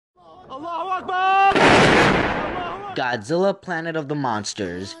Godzilla Planet of the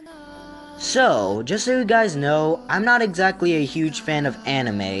Monsters. So, just so you guys know, I'm not exactly a huge fan of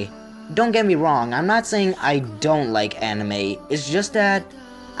anime. Don't get me wrong, I'm not saying I don't like anime, it's just that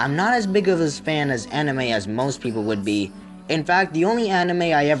I'm not as big of a fan as anime as most people would be. In fact, the only anime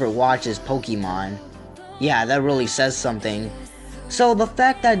I ever watch is Pokemon. Yeah, that really says something. So the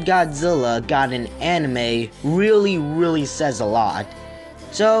fact that Godzilla got an anime really says a lot.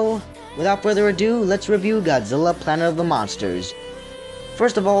 So, without further ado, let's review Godzilla Planet of the Monsters.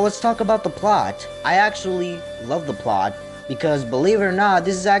 First of all, let's talk about the plot. I actually love the plot, because believe it or not,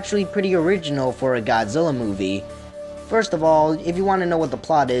 this is actually pretty original for a Godzilla movie. First of all, if you want to know what the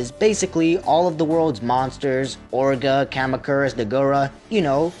plot is, basically all of the world's monsters, Orga, Kamacuras, Dagora, you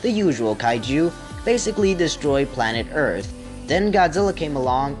know, the usual kaiju, basically destroy planet Earth. Then Godzilla came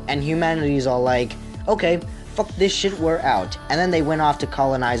along, and humanity's all like, okay, fuck this shit, we're out. And then they went off to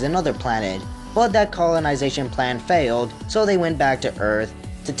colonize another planet. But that colonization plan failed, so they went back to Earth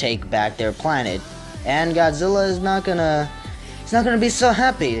to take back their planet. And Godzilla is not gonna be so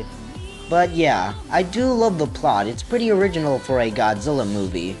happy. But yeah, I do love the plot. It's pretty original for a Godzilla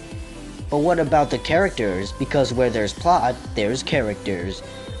movie. But what about the characters? Because where there's plot, there's characters.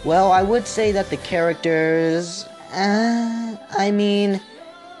 Well, I would say that the characters...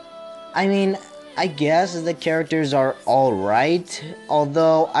 I guess the characters are alright,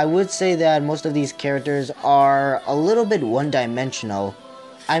 although I would say that most of these characters are a little bit one-dimensional.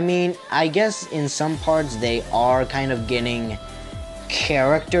 I guess in some parts they are kind of getting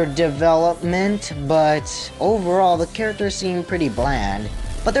character development, but overall the characters seem pretty bland.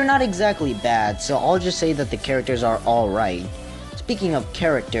 But they're not exactly bad, so I'll just say that the characters are alright. Speaking of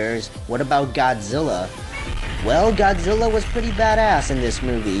characters, what about Godzilla? Well, Godzilla was pretty badass in this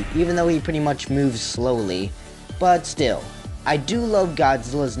movie, even though he pretty much moves slowly. But still, I do love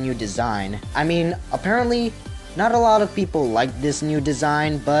Godzilla's new design. Apparently, not a lot of people like this new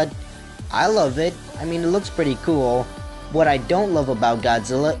design, but I love it. It looks pretty cool. What I don't love about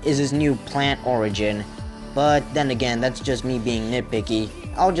Godzilla is his new plant origin. But then again, that's just me being nitpicky.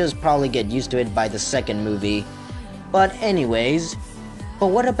 I'll just probably get used to it by the second movie. But anyways... But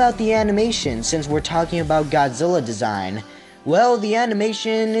what about the animation, since we're talking about Godzilla design? Well, the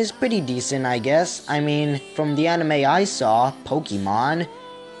animation is pretty decent, I guess. From the anime I saw, Pokemon,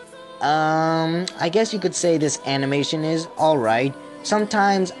 I guess you could say this animation is alright.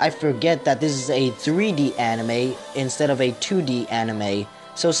 Sometimes I forget that this is a 3D anime instead of a 2D anime.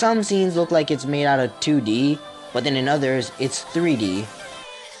 So some scenes look like it's made out of 2D, but then in others, it's 3D.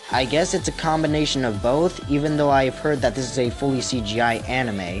 I guess it's a combination of both, even though I've heard that this is a fully CGI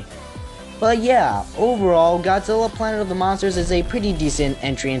anime. But yeah, overall, Godzilla Planet of the Monsters is a pretty decent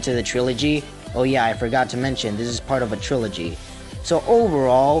entry into the trilogy. Oh yeah, I forgot to mention, this is part of a trilogy. So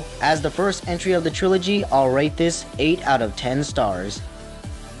overall, as the first entry of the trilogy, I'll rate this 8 out of 10 stars.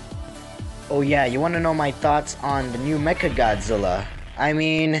 Oh yeah, you wanna know my thoughts on the new Mechagodzilla?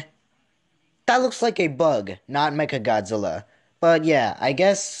 That looks like a bug, not Mechagodzilla. But yeah, I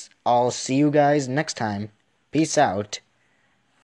guess I'll see you guys next time. Peace out.